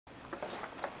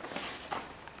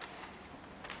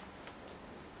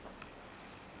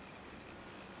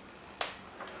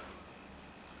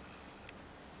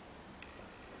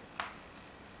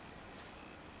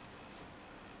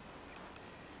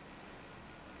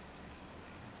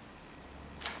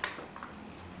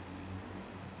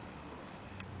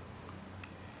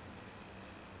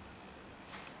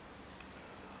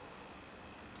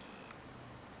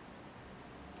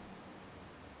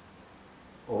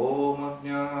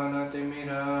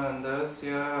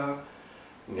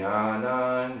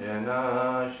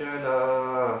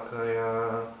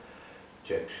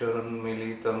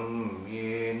चक्षुरुन्मिलितं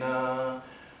येन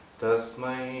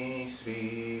तस्मै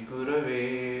श्रीगुरवे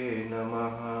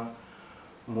नमः।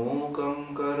 मूकं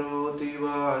करोति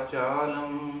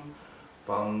वाचालं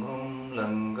पङ्गुं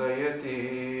लङ्घयते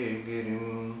गिरिं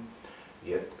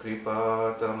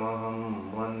यत्कृपातमहं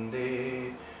वन्दे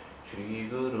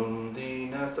श्रीगुरुं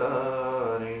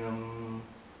दीनतारिणम्।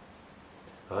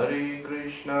 हरे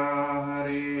कृष्णा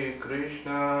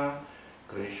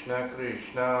कृष्ण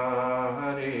कृष्ण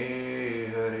हरे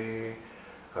हरे,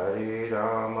 हरे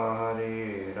Ram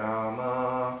Ram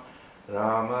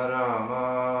Ram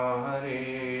Hare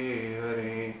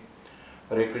Hare.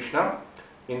 Hare Krishna.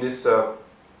 In this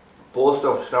post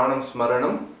of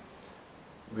Sravanam-Smaranam,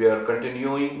 we are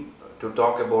continuing to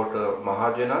talk about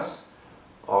Mahajanas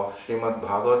of Srimad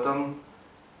Bhagavatam,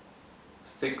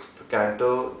 6th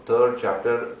canto, 3rd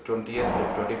chapter, 20th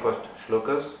and 21st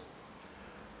shlokas.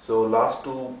 So last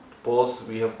two posts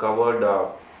we have covered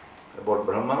about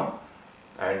Brahma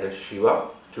and Shiva.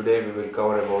 Today we will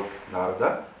cover about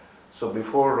Narada. So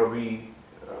before we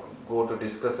go to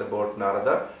discuss about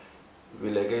Narada, we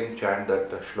will again chant that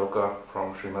shloka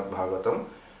from Srimad Bhagavatam,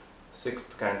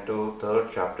 6th canto, 3rd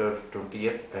chapter,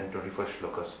 20th and 21st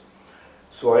shlokas.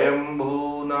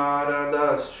 Swayambhu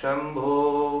Narada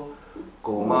Shambho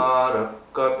Kumara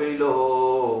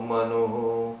Kapilo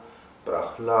Manu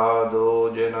Prahlado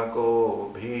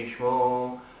Janako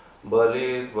Bhishmo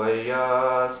Balit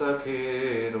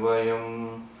Vayasakirvayam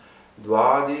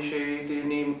Dvadisheti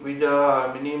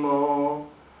Vijaminimo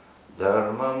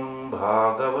Dharmam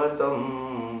Bhagavatam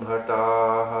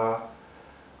Bhataha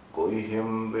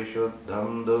Guhyam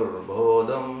Vishuddham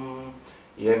Durbodham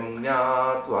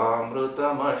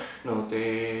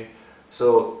Yamnyatvamrutamashnuti.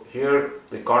 So here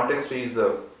the context is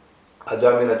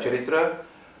Ajamila Charitra.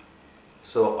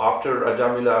 So after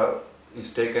Ajamila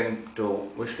is taken to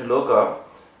Vishnuloka,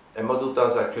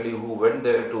 Yamadutas actually who went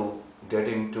there to get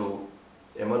him to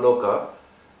Yamaloka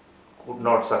could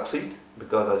not succeed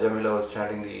because Ajamila was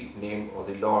chanting the name of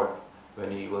the Lord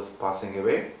when he was passing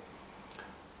away.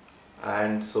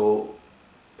 And so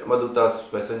Yamaduta's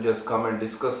messengers come and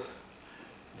discuss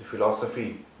the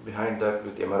philosophy behind that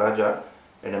with Yamaraja,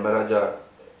 and Yamaraja,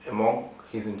 among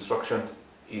his instructions,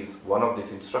 is one of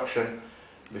these instructions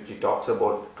which he talks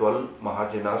about 12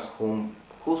 Mahajanas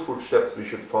whose footsteps we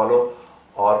should follow,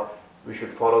 or we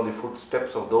should follow the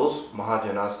footsteps of those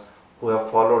Mahajanas who have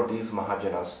followed these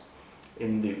Mahajanas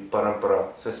in the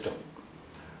Parampara system.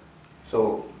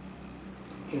 So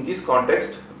in this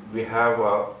context we have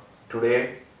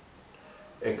today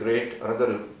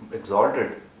another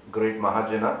exalted great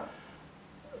Mahajana,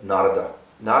 Narada.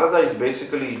 Narada is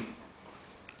basically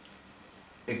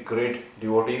a great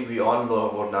devotee. We all know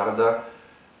about Narada.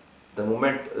 The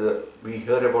moment we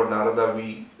hear about Narada,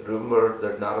 we remember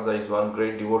that Narada is one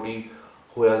great devotee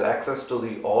who has access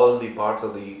to all the parts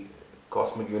of the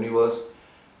cosmic universe.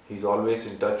 He is always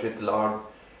in touch with Lord.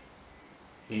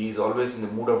 He is always in the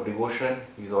mood of devotion.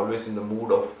 He is always in the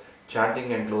mood of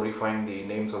chanting and glorifying the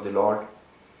names of the Lord.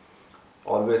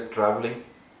 Always traveling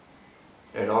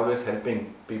and always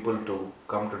helping people to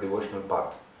come to devotional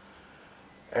path.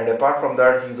 And apart from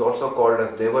that, he is also called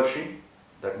as Devarshi.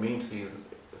 That means he is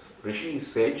Rishi, is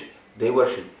sage.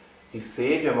 Devarshi, he is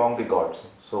sage among the gods.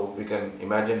 So we can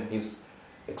imagine his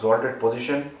exalted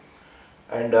position.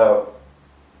 And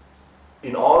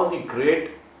in all the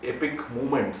great epic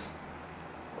movements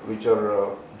which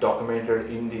are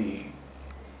documented in the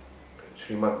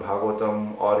Srimad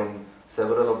Bhagavatam or in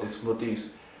several of the Smritis,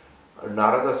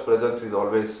 Narada's presence is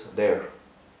always there.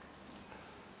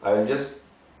 I will just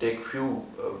take few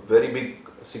very big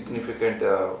significant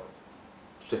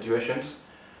situations.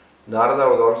 Narada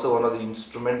was also one of the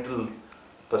instrumental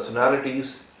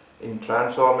personalities in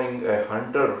transforming a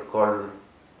hunter called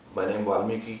by name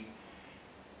Valmiki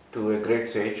to a great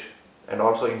sage, and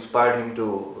also inspired him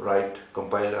to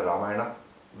compile a Ramayana.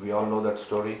 We all know that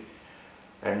story.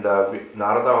 And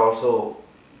Narada also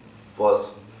was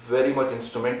very much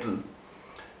instrumental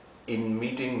in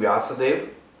meeting Vyasadeva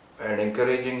and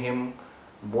encouraging him,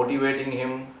 motivating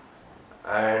him,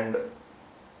 and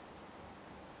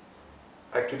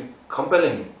actually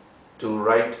compelling him to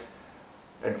write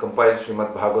and compile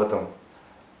Srimad Bhagavatam.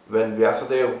 When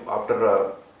Vyasadeva,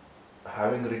 after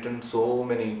having written so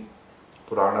many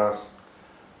Puranas,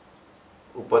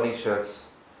 Upanishads,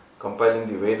 compiling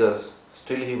the Vedas,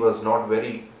 still he was not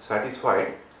very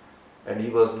satisfied, and he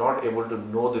was not able to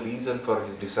know the reason for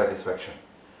his dissatisfaction.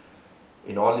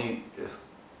 In all the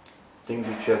things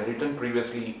which he has written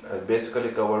previously, has basically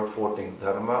covered four things: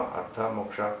 Dharma, Artha,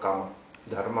 Moksha, Kama.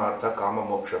 Dharma, Artha, Kama,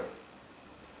 Moksha.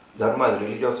 Dharma is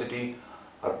religiosity,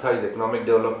 Artha is economic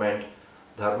development,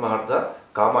 Dharma, Artha,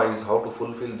 Kama is how to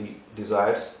fulfill the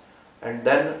desires, and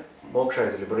then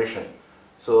moksha is liberation.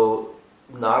 So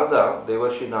Narada,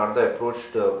 Devarshi Narada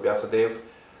approached Vyasadeva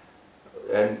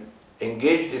and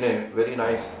engaged in a very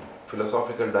nice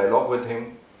philosophical dialogue with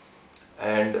him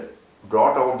and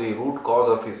brought out the root cause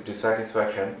of his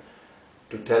dissatisfaction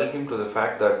to tell him to the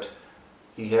fact that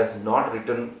he has not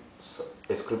written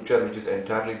a scripture which is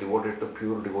entirely devoted to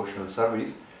pure devotional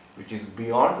service, which is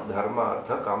beyond dharma,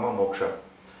 artha, kama, moksha,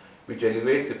 which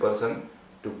elevates a person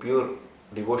to pure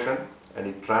devotion, and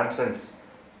it transcends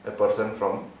a person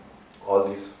from all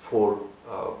these four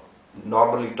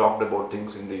normally talked about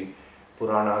things in the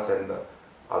Puranas and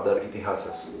other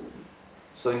itihasas.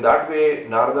 So in that way,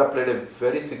 Narada played a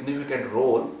very significant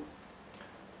role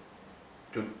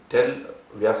to tell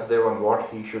Vyasadeva on what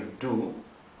he should do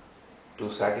to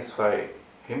satisfy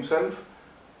himself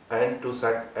and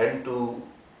to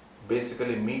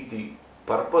basically meet the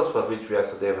purpose for which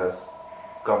Vyasadeva has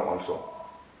come also.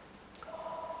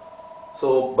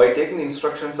 So by taking the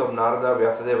instructions of Narada,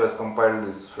 Vyasadeva has compiled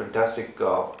this fantastic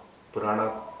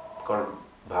Purana called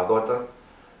Bhagavata,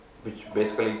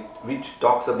 which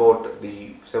talks about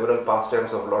the several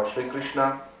pastimes of Lord Sri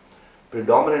Krishna,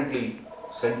 predominantly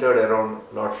centered around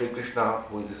Lord Sri Krishna,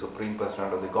 who is the Supreme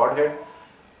Personality of the Godhead,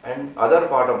 and other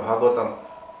part of Bhagavatam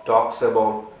talks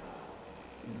about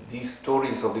the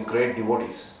stories of the great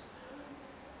devotees,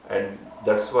 and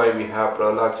that's why we have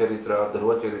Prahlad Charitra,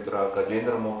 Dhruva Charitra,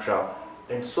 Gajendra Moksha,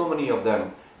 and so many of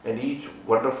them, and each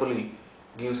wonderfully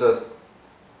gives us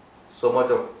so much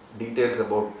of details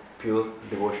about pure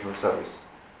devotional service.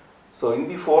 So in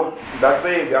the four, that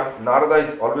way Narada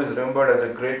is always remembered as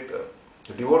a great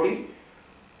devotee.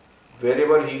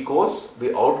 Wherever he goes,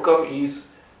 the outcome is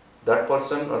that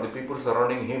person or the people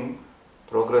surrounding him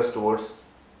progress towards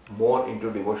more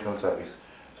into devotional service.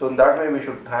 So in that way we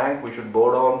should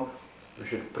bow down, we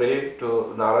should pray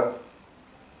to Narada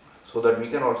so that we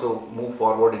can also move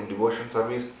forward in devotion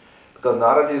service, because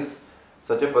Narada is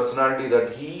such a personality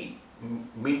that he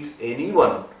meets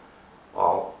anyone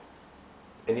of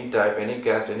any type, any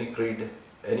caste, any creed,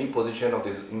 any position of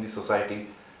this in the society,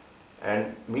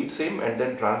 and meets him and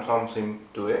then transforms him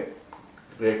to a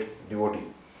great devotee.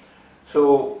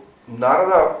 So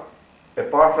Narada,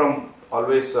 apart from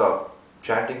always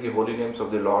chanting the holy names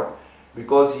of the Lord,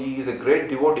 because he is a great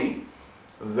devotee,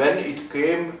 when it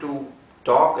came to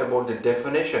talk about the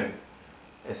definition,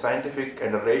 a scientific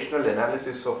and a rational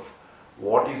analysis of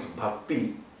what is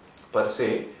bhakti per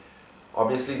se,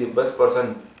 obviously the best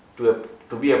person to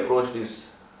be approached is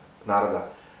Narada.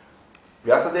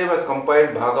 Vyasadeva has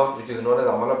compiled Bhagavat, which is known as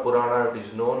Amala Purana. It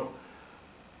is known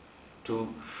to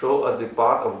show us the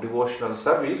path of devotional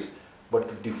service, but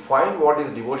to define what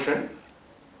is devotion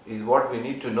is what we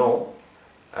need to know,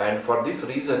 and for this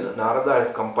reason Narada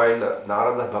has compiled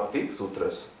Narada Bhakti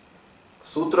Sutras.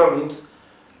 Sutra means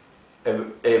a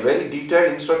very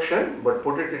detailed instruction, but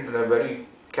put it into a very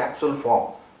capsule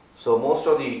form. So most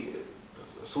of the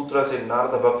sutras in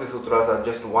Narada Bhakti Sutras are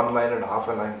just one line and half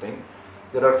a line thing.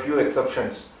 There are few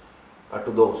exceptions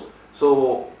to those.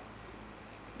 So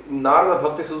in Narada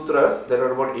Bhakti Sutras there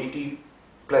are about 80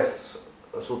 plus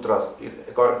sutras.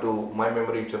 According to my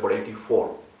memory, it's about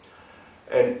 84.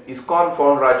 And ISKCON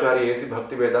founder Acharya A.C.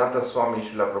 Bhaktivedanta Swami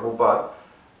Srila Prabhupada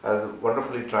has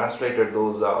wonderfully translated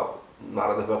those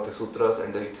Narada Bhakti Sutras,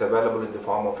 and it's available in the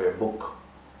form of a book.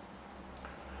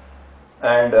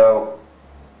 And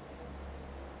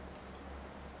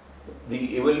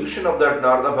the evolution of that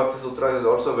Narada Bhakti Sutra is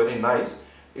also very nice.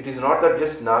 It is not that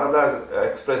just Narada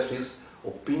expressed his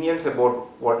opinions about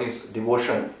what is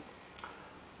devotion,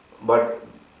 but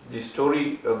the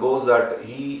story goes that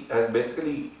he has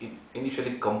basically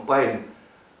initially compiled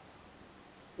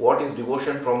what is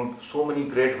devotion from so many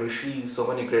great rishis, so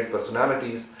many great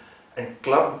personalities, and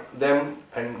clubbed them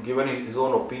and given his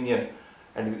own opinion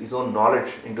and his own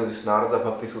knowledge into this Narada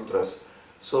Bhakti Sutras.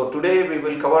 So today we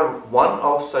will cover one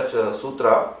of such a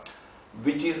sutra,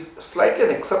 which is slightly an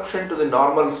exception to the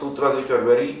normal sutras, which are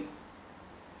very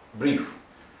brief.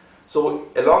 So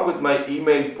along with my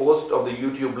email post of the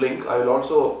YouTube link, I will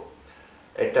also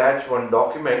attach one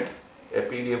document, a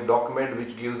PDF document,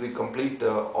 which gives the complete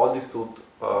all the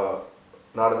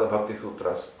Narada Bhakti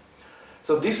Sutras.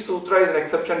 So this sutra is an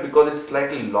exception because it's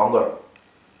slightly longer.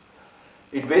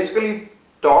 It basically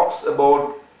talks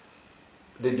about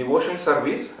the devotional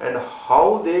service and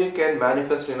how they can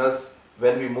manifest in us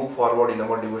when we move forward in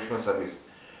our devotional service.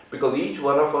 Because each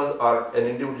one of us are an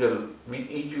individual,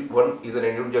 each one is an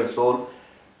individual soul.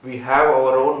 We have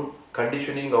our own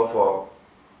conditioning of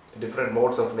different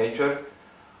modes of nature,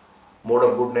 mode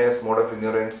of goodness, mode of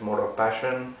ignorance, mode of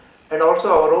passion, And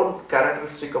also our own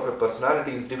characteristic of a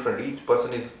personality is different. Each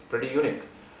person is pretty unique.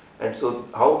 And so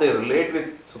how they relate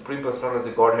with Supreme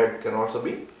Personality Godhead can also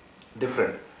be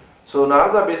different. So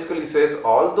Narada basically says,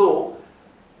 although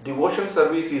devotion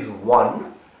service is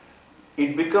one,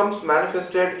 it becomes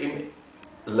manifested in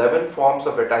 11 forms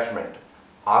of attachment,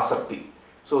 asakti.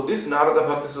 So this Narada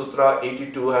Bhakti Sutra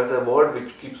 82 has a word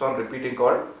which keeps on repeating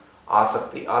called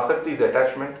asakti. Asakti is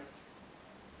attachment.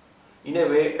 In a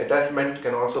way, attachment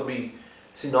can also be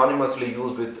synonymously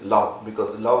used with love,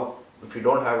 because love, if you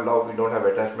don't have love, you don't have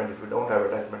attachment. If you don't have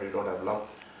attachment, you don't have love.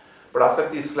 But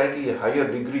asakti is slightly a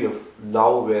higher degree of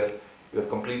love where you are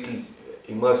completely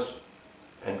immersed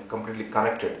and completely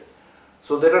connected.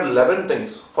 So there are 11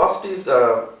 things. First is,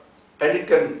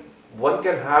 one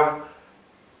can have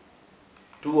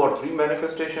 2 or 3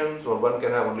 manifestations, or one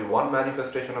can have only one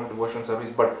manifestation of devotion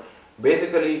service. But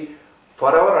basically,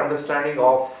 for our understanding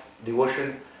of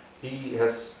devotion, he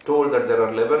has told that there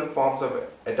are 11 forms of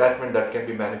attachment that can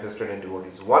be manifested in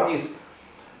devotees. One is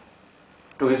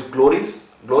to his glorious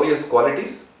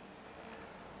qualities,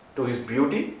 to his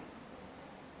beauty,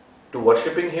 to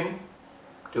worshipping him,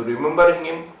 to remembering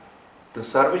him, to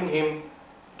serving him,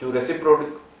 to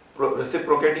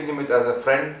reciprocating him as a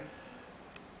friend,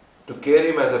 to care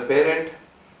him as a parent,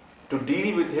 to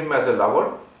deal with him as a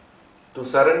lover, to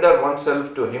surrender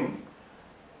oneself to him,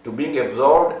 to being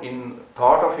absorbed in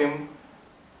thought of him,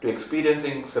 to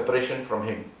experiencing separation from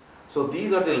him. So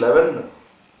these are the 11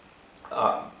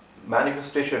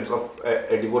 manifestations of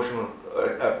a devotion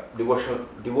or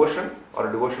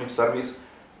a devotional service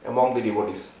among the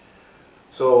devotees.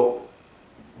 So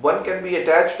one can be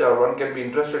attached, or one can be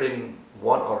interested in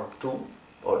one or two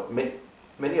or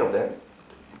many of them.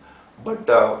 But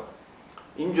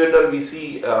in general, we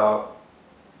see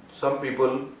some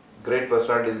people, great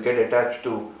personalities, get attached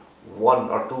to one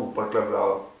or two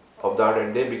particular of that,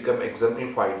 and they become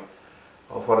exemplified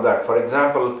for that. For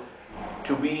example,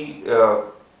 to be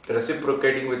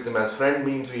reciprocating with him as friend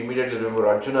means we immediately remember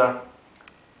Arjuna.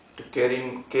 To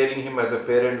caring him as a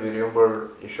parent, we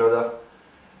remember Yashoda.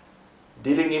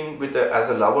 Dealing him with as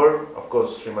a lover, of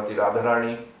course, Srimati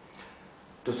Radharani.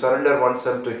 To surrender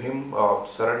oneself to him,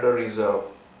 surrender is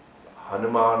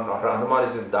Hanuman, or Hanuman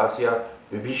is in Dasya,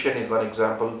 Vibhishan is one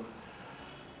example.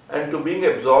 And to being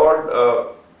absorbed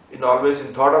always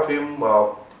in thought of him,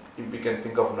 we can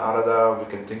think of Narada, we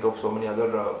can think of so many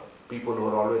other people who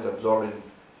are always absorbed in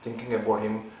thinking about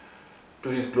him. To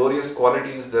his glorious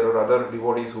qualities, there are other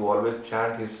devotees who always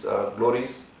chant his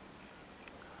glories.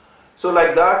 So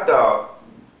like that,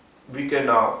 we can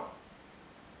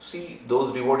see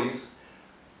those devotees,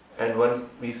 and once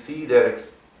we see their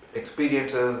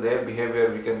experiences, their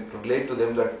behavior, we can relate to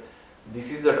them that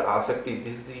this is that asakti,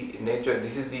 this is the nature,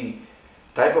 this is the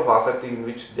type of asakti in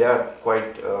which they are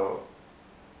quite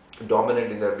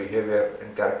dominant in their behavior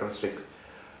and characteristic.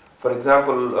 For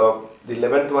example, the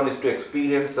 11th one is to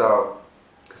experience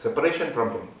separation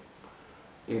from him.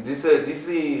 This is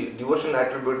the devotional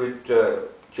attribute which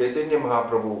Chaitanya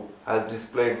Mahaprabhu has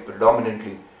displayed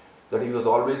predominantly, that he was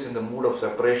always in the mood of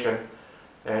separation,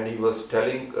 and he was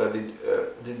telling the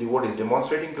devotees,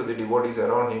 demonstrating to the devotees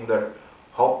around him that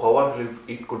how powerful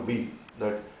it could be,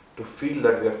 that to feel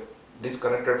that we are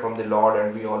disconnected from the Lord,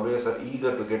 and we always are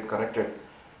eager to get connected,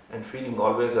 and feeling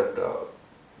always that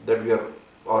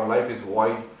our life is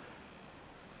void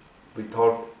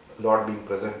without Lord being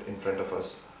present in front of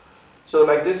us. So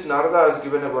like this, Narada has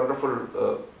given a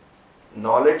wonderful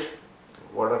knowledge,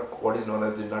 what is known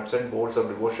as the nuts and bolts of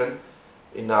devotion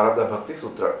in Narada Bhakti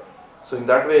Sutra. So in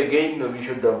that way again, we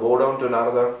should bow down to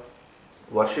Narada,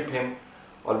 worship him,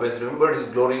 always remember his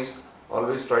glories,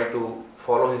 always try to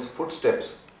follow his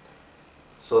footsteps,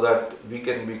 so that we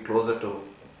can be closer to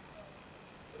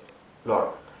Lord.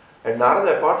 And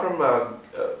Narada, apart from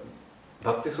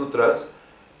Bhakti Sutras,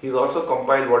 he has also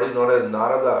compiled what is known as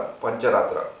Narada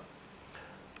Pancharatra.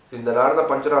 In the Narada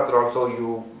Pancharatra also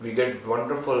we get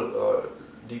wonderful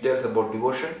details about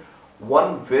devotion.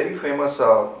 One very famous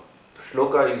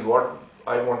shloka is what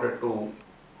I wanted to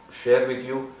share with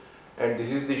you, and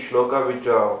this is the shloka which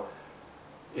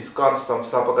ISKCON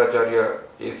Samstapakacharya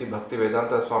A.C.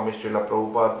 Bhaktivedanta Swami Srila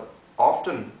Prabhupada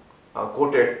often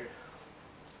quoted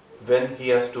when he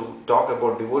has to talk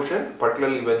about devotion,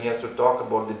 particularly when he has to talk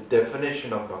about the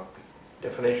definition of bhakti,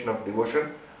 definition of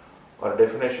devotion, or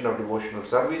definition of devotional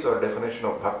service, or definition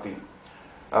of bhakti.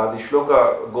 The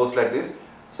shloka goes like this: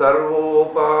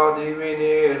 Sarvopadhi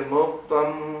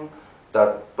vinirmuktam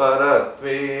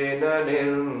tatparatvena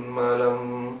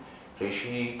nirmalam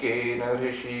rishikena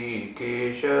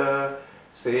rishikesha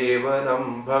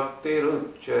sevanam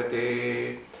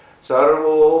bhaktiruchyate.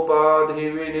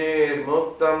 Sarvopadhi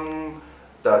vinirmuktam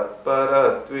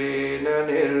tatparatvena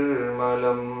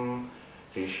nirmalam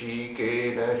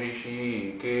Rishikena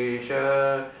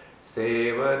Rishikesha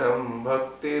Sevanam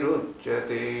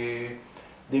Bhaktiruchyate.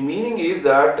 The meaning is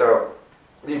that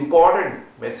the important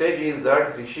message is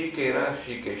that Rishikena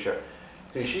Rishikesha.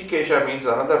 Rishikesha means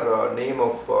another name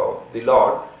of the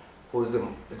Lord, which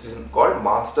is called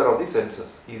master of the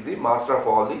senses. He is the master of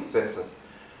all the senses.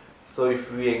 So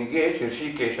if we engage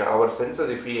Rishikesha, our senses,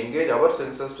 if we engage our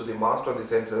senses to the master of the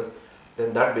senses,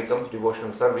 then that becomes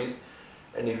devotional service.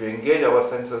 And if we engage our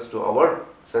senses to our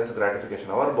sense gratification,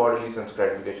 our bodily sense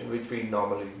gratification, which we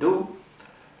normally do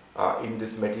in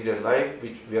this material life,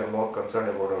 which we are more concerned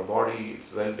about our body,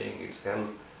 its well-being, its health,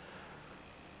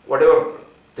 whatever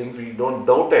things we don't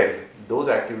dovetail those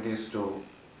activities to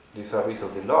the service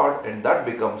of the Lord, and that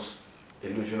becomes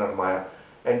illusion or Maya.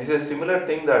 And this is a similar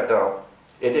thing that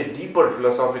at a deeper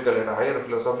philosophical and a higher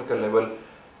philosophical level,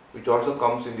 which also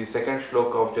comes in the second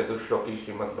shloka of Chaturshloki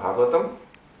Srimad Bhagavatam,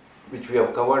 which we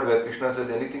have covered, where Krishna says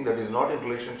anything that is not in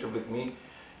relationship with me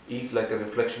is like a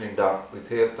reflection in dark.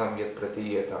 Vithayartham yat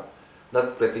pratiyeta,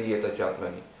 nat pratiyeta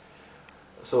chatmani.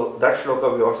 So that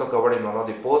shloka we also covered in one of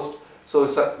the posts. So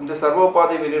in the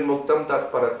Sarvopadi Vinirmuktam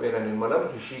Tat Paratvena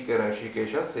Nirmalam Rishikena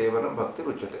Rishikesha Sevanam Bhakti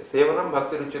Ruchyate. Sevanam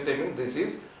Bhakti Ruchyate means this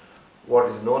is what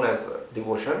is known as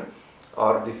devotion,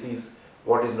 or this is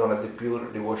what is known as the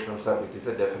pure devotional service. This is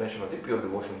a definition of the pure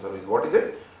devotional service. What is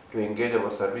it? To engage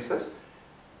our services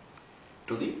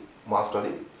to the master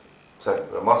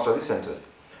of the senses.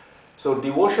 So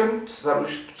devotion,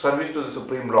 service to the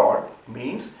Supreme Lord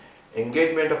means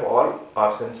engagement of all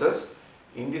our senses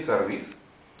in the service,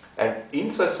 and in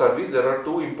such service there are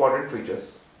two important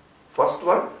features. First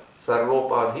one,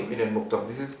 Sarvopadhi Vinirmuktam.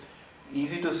 This is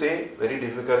easy to say, very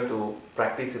difficult to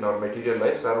practice in our material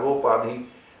life. Sarvopadhi,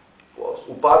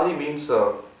 Upadhi means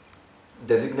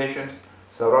designations,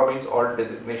 Sarva means all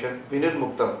designation,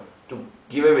 Vinirmuktam, to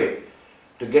give away,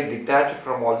 to get detached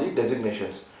from all the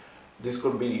designations. This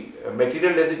could be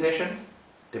material designations.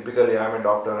 Typically, I am a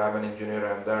doctor, I am an engineer,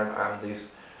 I am that, I am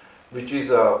this, which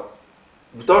is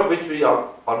without which we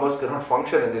almost cannot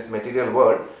function in this material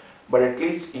world. But at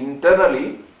least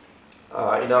internally,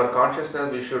 in our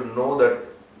consciousness, we should know that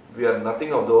we are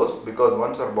nothing of those, because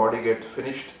once our body gets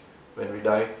finished, when we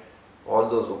die, all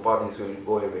those upadhis will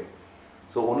go away.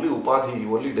 So only upadhi,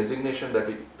 only designation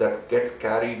that gets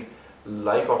carried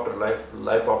life after life,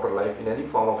 in any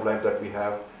form of life that we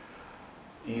have,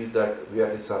 is that we are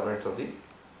the servants of the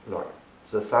Lord.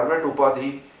 So servant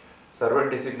upadhi, servant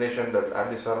designation, that I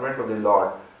am the servant of the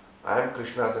Lord, I am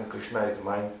Krishna's and Krishna is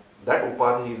mine, that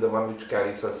upadhi is the one which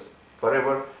carries us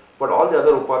forever. But all the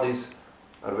other upadhis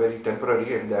are very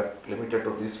temporary and they are limited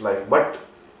to this life. But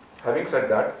having said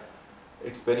that,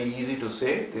 it's very easy to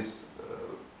say this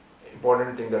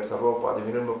important thing, that Sarva Upadhi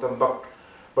Vinirmuktam Bhakt.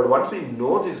 But once we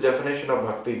know this definition of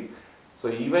bhakti, so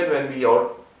even when we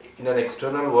are in an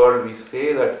external world, we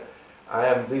say that I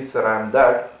am this or I am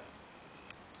that,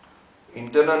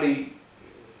 internally,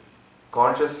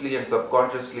 consciously and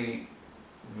subconsciously,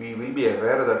 we will be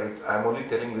aware that I am only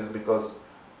telling this because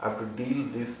I have to deal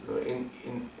this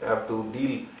I have to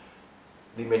deal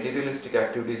the materialistic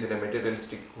activities in a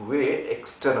materialistic way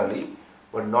externally,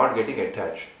 but not getting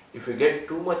attached. If we get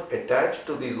too much attached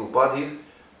to these upadhis,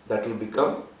 that will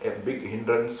become a big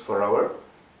hindrance for our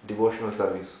devotional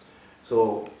service.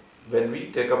 So when we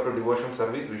take up to devotional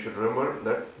service, we should remember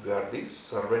that we are the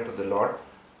servant of the Lord,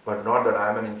 but not that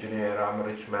I am an engineer, I am a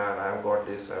rich man, I have got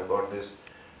this, I have got this.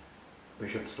 We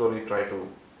should slowly try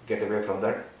to get away from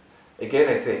that. Again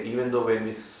I say, even though when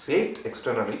we say it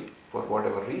externally, for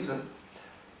whatever reason,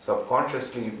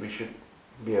 subconsciously we should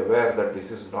be aware that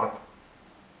this is not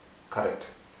correct.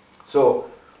 So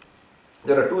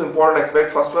there are two important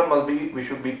aspects. First one must be, we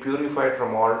should be purified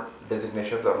from all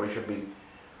designations, or we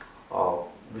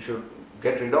should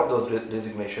get rid of those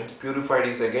designations. Purified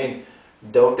is again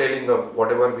dovetailing of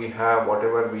whatever we have,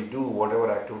 whatever we do,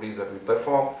 whatever activities that we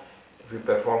perform, if we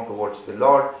perform towards the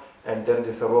Lord, and then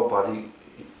the Sarvopadi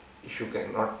issue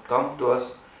cannot come to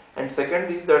us. And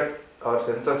second is that our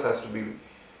senses has to be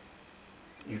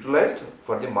utilized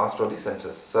for the master of the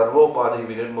senses. Sarvopadi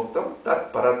Vinirmuktam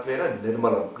Tat Paratvena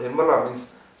Nirmalam. Nirmala means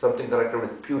something connected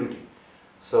with purity.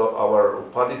 So our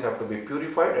upadhis have to be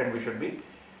purified, and we should be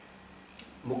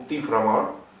mukti from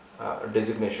our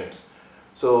designations.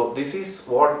 So this is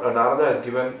what Narada has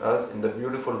given us in the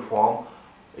beautiful form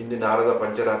in the Narada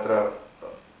Pancharatra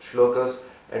shlokas,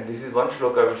 and this is one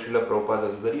shloka which Srila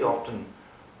Prabhupada has very often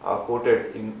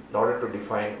quoted in order to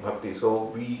define bhakti. So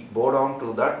we bow down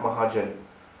to that Mahajan,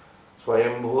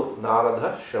 Swayambhur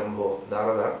Narada Shambho.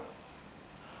 Narada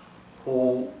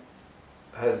who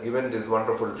has given this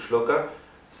wonderful shloka,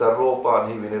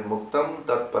 Sarvopadhi vinirmuktam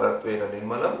tat paratvena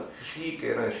nirmalam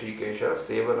shikena shikesha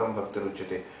sevanam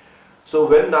bhaktiruchyate. So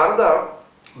when Narada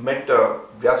met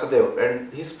Vyasadeva,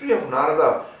 and history of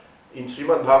Narada in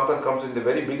Srimad Bhagavatam comes in the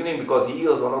very beginning, because he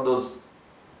was one of those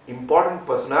important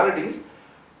personalities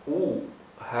who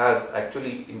has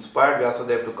actually inspired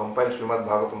Vyasadeva to compile Srimad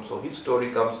Bhagavatam. So his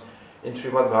story comes in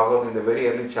Srimad Bhagavatam in the very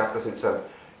early chapters itself.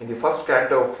 In the first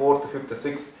canto, 4th, 5th,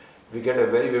 6th, we get a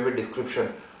very vivid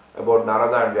description about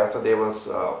Narada and Vyasadeva's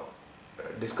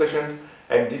discussions,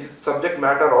 and this is subject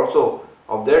matter also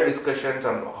of their discussions,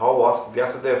 and how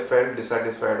Vyasadeva felt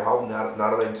dissatisfied, how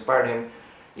Narada inspired him,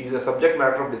 is a subject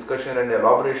matter of discussion and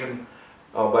elaboration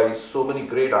by so many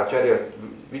great acharyas,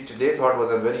 which they thought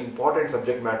was a very important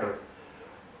subject matter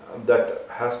that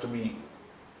has to be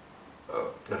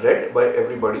read by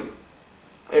everybody.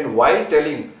 And while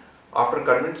telling, after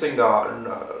convincing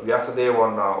Vyasadeva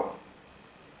on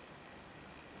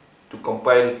to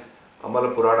compile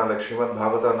Amala Purana like Srimad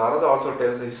Bhagavata, Narada also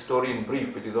tells his story in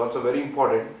brief, which is also very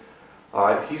important.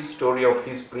 His story of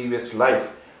his previous life.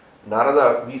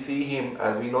 Narada, we see him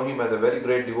as, we know him as a very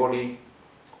great devotee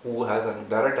who has a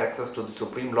direct access to the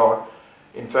Supreme Lord.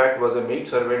 In fact, was a maid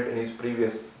servant in his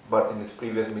previous birth, in his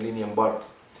previous millennium birth,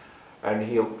 and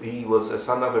he was a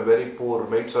son of a very poor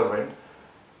maid servant.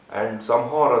 And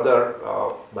somehow or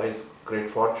other, by his great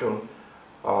fortune,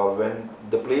 when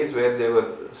the place where they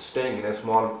were staying, in a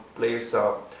small place,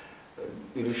 the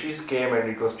rishis came, and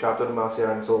it was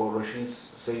Chaturmasya, and so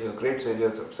rishis, sages, great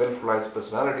sages, self-realized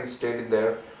personalities stayed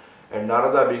there. And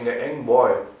Narada, being a young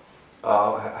boy,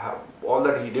 all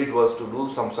that he did was to do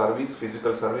some service,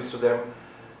 physical service to them,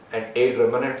 and ate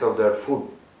remnants of their food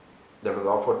that was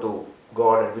offered to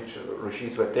God and which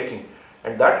rishis were taking.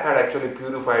 And that had actually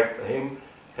purified him,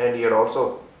 and he had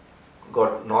also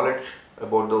got knowledge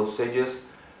about those sages.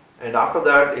 And after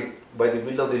that, by the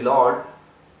will of the Lord,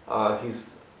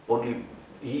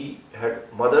 he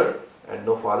had mother and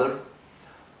no father,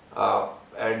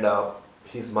 and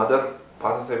his mother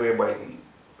passes away by the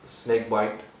snake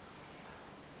bite.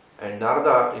 And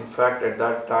Narada, in fact, at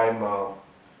that time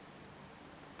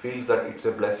feels that it's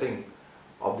a blessing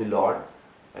of the Lord,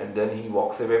 and then he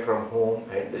walks away from home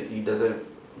and he does a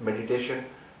meditation,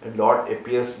 and Lord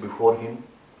appears before him,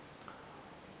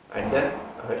 and then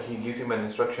he gives him an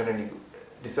instruction and he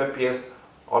disappears,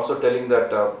 also telling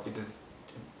that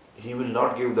he will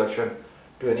not give darshan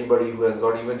to anybody who has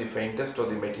got even the faintest of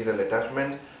the material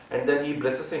attachment. And then he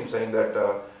blesses him, saying that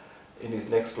in his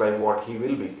next life what he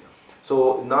will be.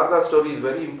 So Narada's story is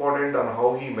very important on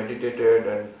how he meditated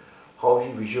and how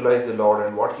he visualized the Lord,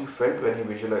 and what he felt when he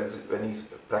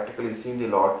practically seen the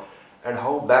Lord, and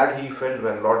how bad he felt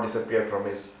when Lord disappeared from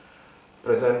his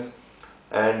presence.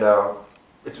 And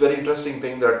it's very interesting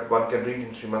thing that one can read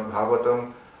in Srimad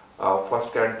Bhagavatam,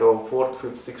 first canto, 4th,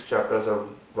 5th, 6th chapters of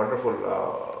wonderful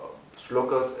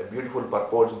slokas, beautiful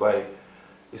purports by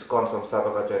ISKCON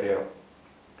Samstapakacharya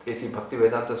A.C.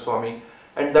 Bhaktivedanta Swami.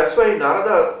 And that's why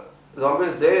Narada is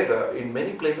always there in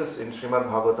many places in Srimad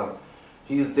Bhagavatam.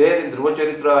 He is there in Dhruva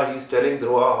Charitra. He is telling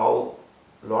Dhruva how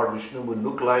Lord Vishnu will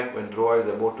look like when Dhruva is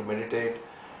about to meditate.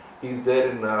 He is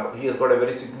there he has got a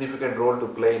very significant role to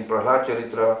play in Prahlad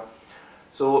Charitra.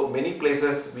 So many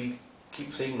places we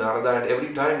keep seeing Narada, and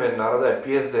every time when Narada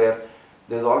appears there,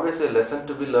 there is always a lesson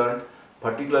to be learned,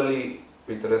 particularly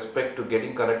with respect to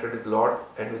getting connected with Lord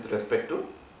and with respect to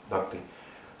bhakti.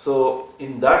 So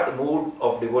in that mood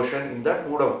of devotion, in that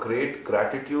mood of great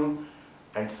gratitude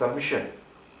and submission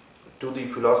to the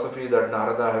philosophy that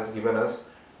Narada has given us,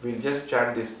 we'll just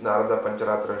chant this Narada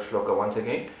Pancharatra Shloka once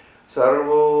again.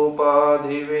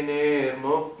 Sarvopadhi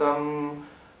vinirmuktam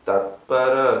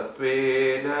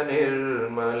tatparatvena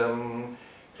nirmalam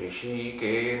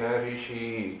rishikena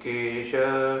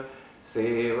rishikesha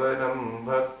sevanam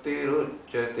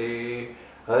bhaktiruchyate.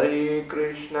 Hare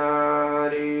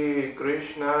Krishna,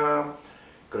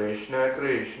 Krishna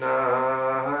Krishna,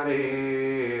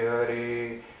 Hare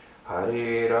Hare,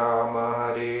 Hare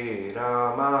Rama,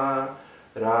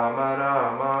 Rama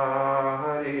Rama,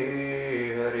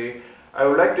 Hare Hare. I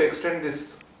would like to extend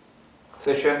this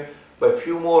session by a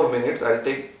few more minutes. I'll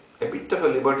take a bit of a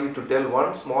liberty to tell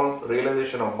one small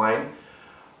realization of mine.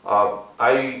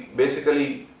 I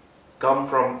basically come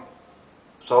from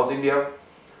South India,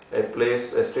 a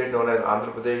state known as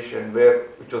Andhra Pradesh, and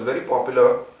which was very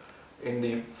popular in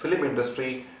the film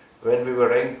industry when we were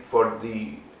ranked for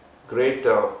the great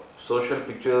social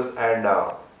pictures and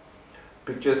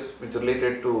pictures which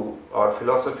related to our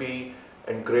philosophy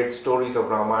and great stories of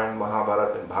Ramayana,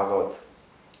 Mahabharata and Bhagavad.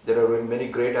 There are many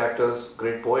great actors,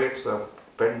 great poets who have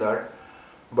penned that.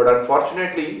 But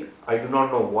unfortunately, I do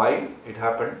not know why it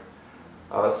happened.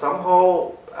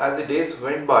 Somehow, as the days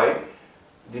went by,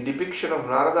 the depiction of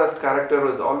Narada's character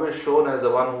was always shown as the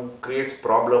one who creates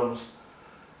problems,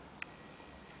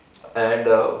 and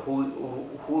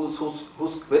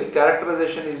whose very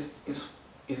characterization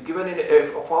is given in a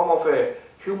form of a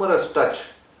humorous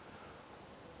touch.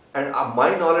 And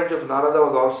my knowledge of Narada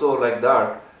was also like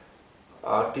that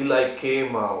till I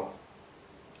came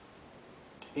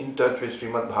in touch with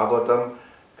Srimad Bhagavatam,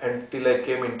 and till I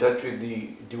came in touch with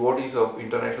the devotees of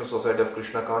International Society of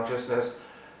Krishna Consciousness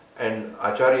and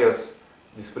acharyas,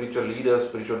 the spiritual leaders,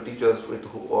 spiritual teachers with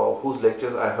whose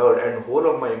lectures I heard, and whole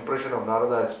of my impression of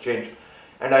Narada has changed.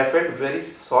 And I felt very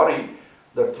sorry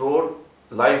that throughout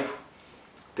life,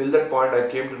 till that point I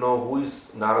came to know who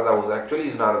is Narada, who actually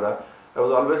is Narada. I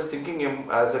was always thinking him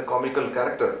as a comical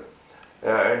character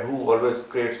and who always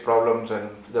creates problems and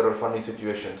there are funny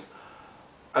situations.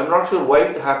 I'm not sure why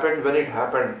it happened, when it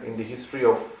happened in the history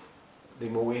of the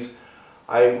movies.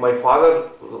 My father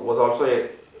was also a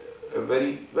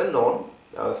very well-known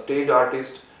stage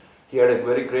artist. He had a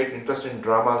very great interest in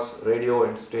dramas, radio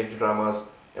and stage dramas,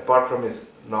 apart from his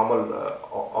normal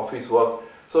office work.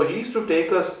 So he used to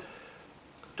take us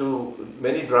to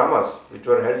many dramas which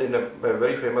were held in a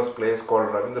very famous place called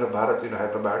Ravindra Bharat in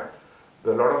Hyderabad.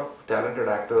 There were a lot of talented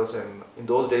actors, and in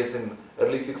those days, in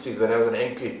early 60s, when I was an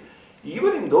young kid,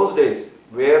 even in those days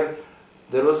where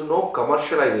there was no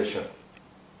commercialization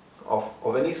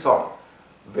of any sort,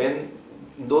 when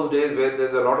in those days where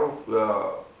there's a lot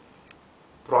of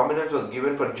prominence was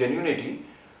given for genuinity,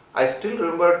 I still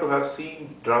remember to have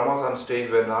seen dramas on stage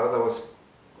where Narada was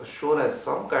shown as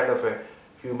some kind of a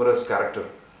humorous character.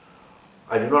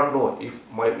 I do not know if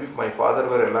my father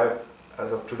were alive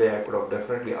as of today, I could have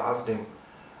definitely asked him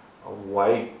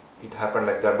why it happened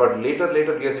like that. But later,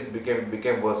 yes, it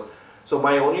became worse. So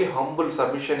my only humble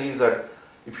submission is that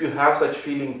if you have such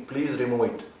feeling, please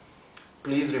remove it.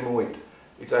 Please remove it.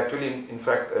 It's actually, in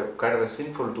fact, kind of a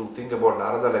sinful to think about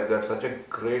Narada like that, such a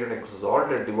great and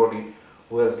exalted devotee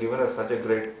who has given us such a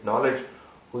great knowledge,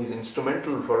 who is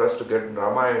instrumental for us to get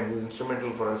Ramayana, who is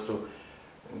instrumental for us to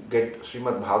get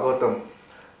Srimad Bhagavatam.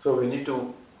 So we need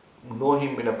to know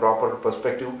him in a proper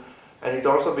perspective, and it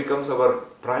also becomes our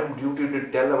prime duty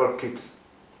to tell our kids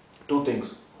two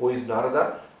things: who is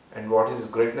Narada and what is his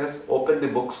greatness. Open the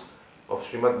books of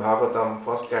Srimad Bhagavatam,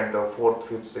 first canto, 4th,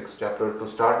 5th, 6th chapter to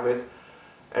start with,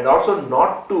 and also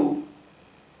not to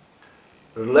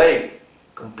rely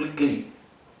completely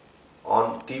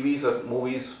on TVs or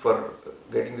movies for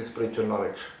getting the spiritual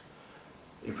knowledge.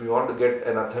 If you want to get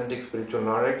an authentic spiritual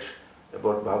knowledge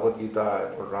about Bhagavad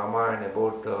Gita, about Ramayana,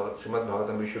 about Srimad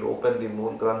Bhagavatam, we should open the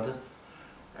Moon Granth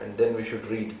and then we should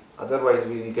read. Otherwise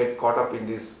we will get caught up in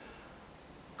these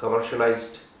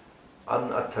commercialized,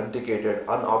 unauthenticated,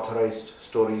 unauthorized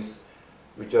stories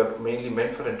which are mainly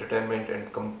meant for entertainment, and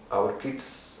our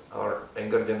kids, our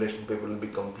younger generation people will be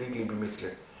completely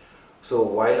misled. So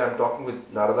while I'm talking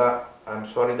with Narada, I'm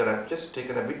sorry that I've just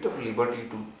taken a bit of liberty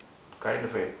to kind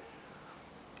of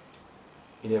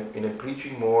in a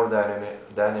preaching mode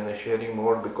than in a sharing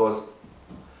mode, because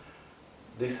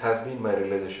this has been my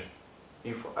realization.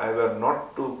 If I were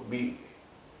not to be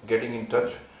getting in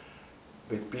touch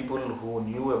with people who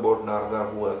knew about Narada,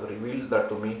 who has revealed that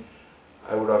to me,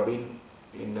 I would have been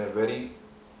in a very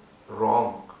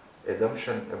wrong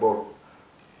assumption about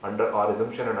our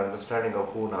assumption and understanding of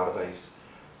who Narada is.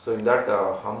 So in that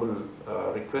humble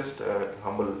request,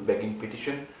 humble begging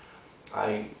petition,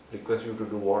 I request you to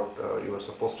do what you are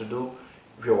supposed to do.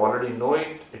 If you already know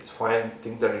it, it's fine.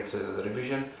 Think that it's a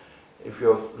revision. If you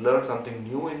have learned something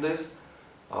new in this,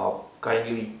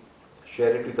 kindly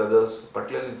share it with others,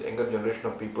 particularly the younger generation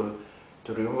of people,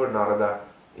 to remember Narada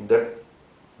in that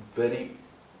very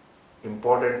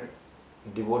important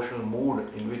devotional mood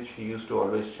in which he used to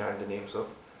always chant the names of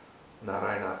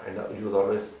Narayana, and he was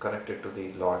always connected to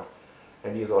the Lord,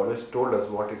 and he has always told us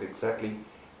what is exactly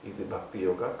is the Bhakti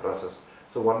Yoga process.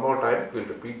 So one more time we'll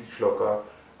repeat the shloka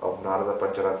of Narada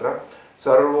Pancharatra.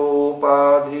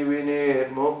 Sarvopadhi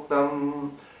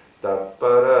vinirmuktam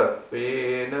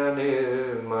tatparatvena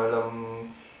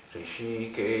nirmalam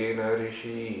rishikena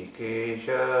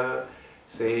rishikesha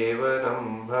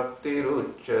sevanam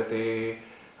bhaktiruchyate.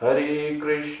 Hare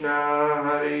Krishna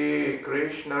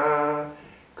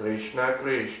Krishna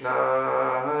Krishna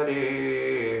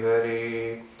Hare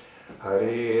Hare,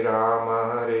 Hare